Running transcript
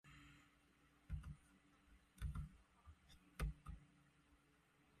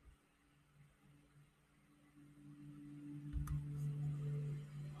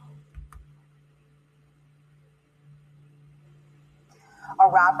A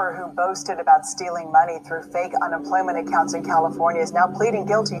rapper who boasted about stealing money through fake unemployment accounts in California is now pleading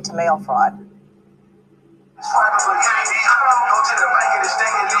guilty to mail fraud.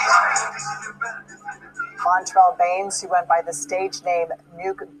 Fontrell Baines, who went by the stage name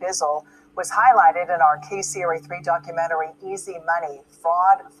Nuke Bizzle, was highlighted in our KCRA3 documentary Easy Money: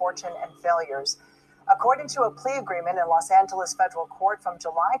 Fraud, Fortune, and Failures. According to a plea agreement in Los Angeles federal court from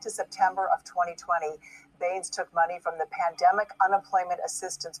July to September of 2020, Baines took money from the Pandemic Unemployment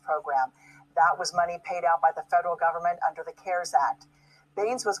Assistance Program. That was money paid out by the federal government under the CARES Act.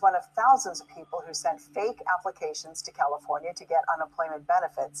 Baines was one of thousands of people who sent fake applications to California to get unemployment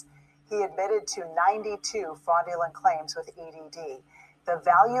benefits. He admitted to 92 fraudulent claims with EDD. The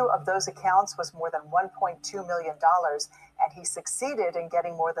value of those accounts was more than $1.2 million, and he succeeded in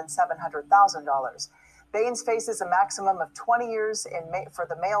getting more than $700,000. Baines faces a maximum of 20 years for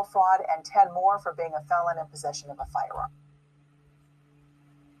the mail fraud and 10 more for being a felon in possession of a firearm.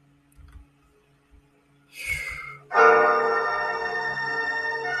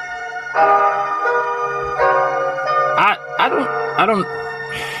 I don't.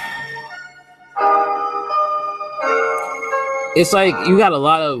 It's like you got a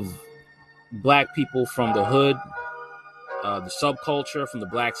lot of black people from the hood, the subculture, from the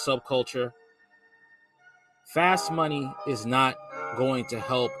black subculture. Fast money is not going to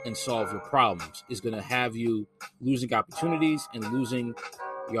help and solve your problems. It's going to have you losing opportunities and losing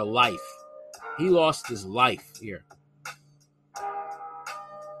your life. He lost his life here.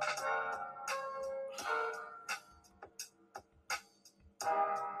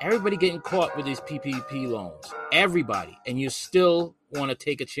 Everybody getting caught with these PPP loans. Everybody. And you still want to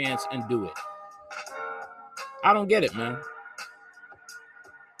take a chance and do it. I don't get it, man.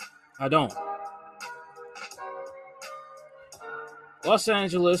 I don't. Los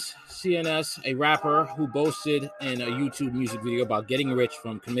Angeles CNS, a rapper who boasted in a YouTube music video about getting rich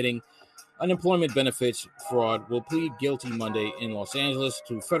from committing unemployment benefits fraud, will plead guilty Monday in Los Angeles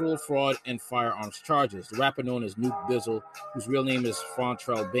to federal fraud and firearms charges. The rapper, known as Nuke Bizzle, whose real name is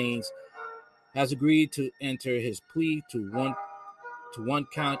Fontrell Baines, has agreed to enter his plea to one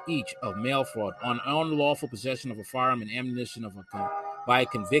count each of mail fraud on unlawful possession of a firearm and ammunition by a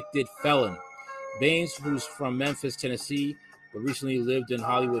convicted felon. Baines, who's from Memphis, Tennessee, but recently lived in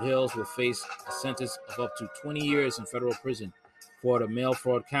Hollywood Hills, will face a sentence of up to 20 years in federal prison for the mail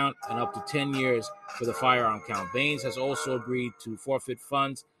fraud count and up to 10 years for the firearm count. Baines has also agreed to forfeit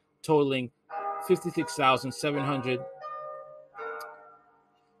funds totaling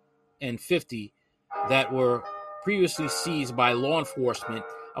 $56,750 that were previously seized by law enforcement.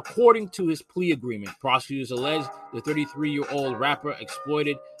 According to his plea agreement, prosecutors allege the 33-year-old rapper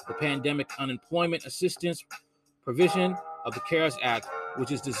exploited the Pandemic Unemployment Assistance provision of the CARES Act, which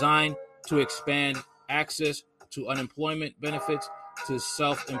is designed to expand access to unemployment benefits to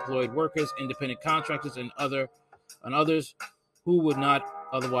self-employed workers, independent contractors, and others who would not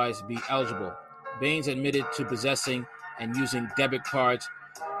otherwise be eligible. Baines admitted to possessing and using debit cards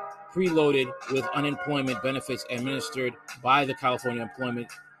preloaded with unemployment benefits administered by the California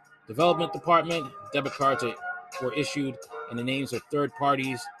Employment Development Department. Debit cards were issued in the names of third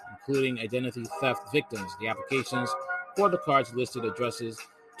parties, including identity theft victims. The applications for the cards listed addresses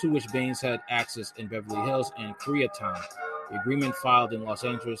to which Baines had access in Beverly Hills and Koreatown. The agreement filed in Los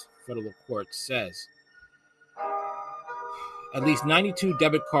Angeles federal court says at least 92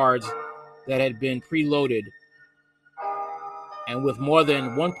 debit cards that had been preloaded and with more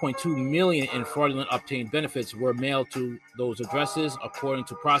than 1.2 million in fraudulent obtained benefits were mailed to those addresses. According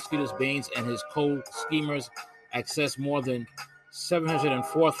to prosecutors, Baines and his co-schemers accessed more than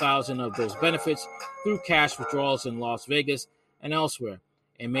 704,000 of those benefits through cash withdrawals in Las Vegas and elsewhere,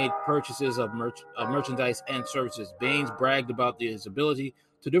 and made purchases of merchandise and services. Baines bragged about his ability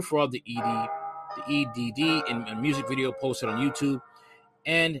to defraud the EDD in a music video posted on YouTube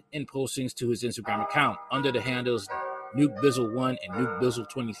and in postings to his Instagram account under the handles Nuke Bizzle 1 and Nuke Bizzle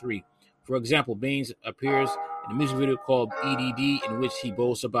 23. For example, Baines appears in a music video called EDD, in which he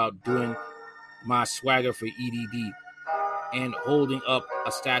boasts about doing my swagger for EDD and holding up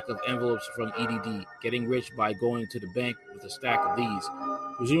a stack of envelopes from EDD, getting rich by going to the bank with a stack of these,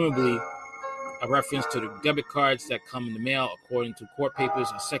 presumably a reference to the debit cards that come in the mail. According to court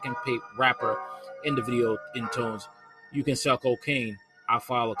papers, a second rapper in the video intones, "You can sell cocaine, I'll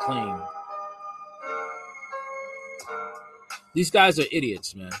file a claim." These guys are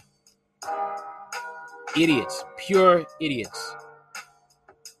idiots, man. Idiots. Pure idiots.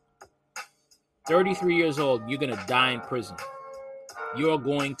 33 years old, you're going to die in prison. You're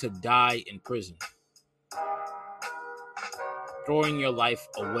going to die in prison. Throwing your life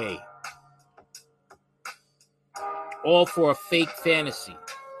away. all for a fake fantasy.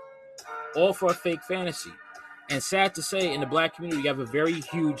 All for a fake fantasy. And sad to say, in the black community, you have a very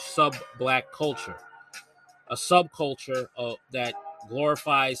huge sub-black culture. A subculture that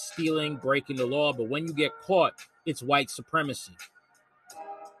glorifies stealing, breaking the law, but when you get caught, it's white supremacy.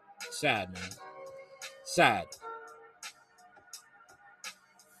 Sad, man. Sad.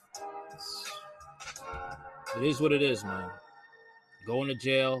 It is what it is, man. Going to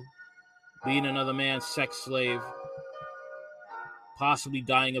jail, being another man's sex slave, possibly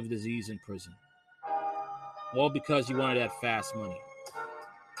dying of disease in prison. All because you wanted that fast money.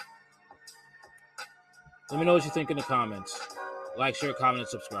 Let me know what you think in the comments. Like, share, comment, and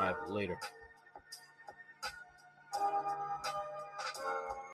subscribe. Later.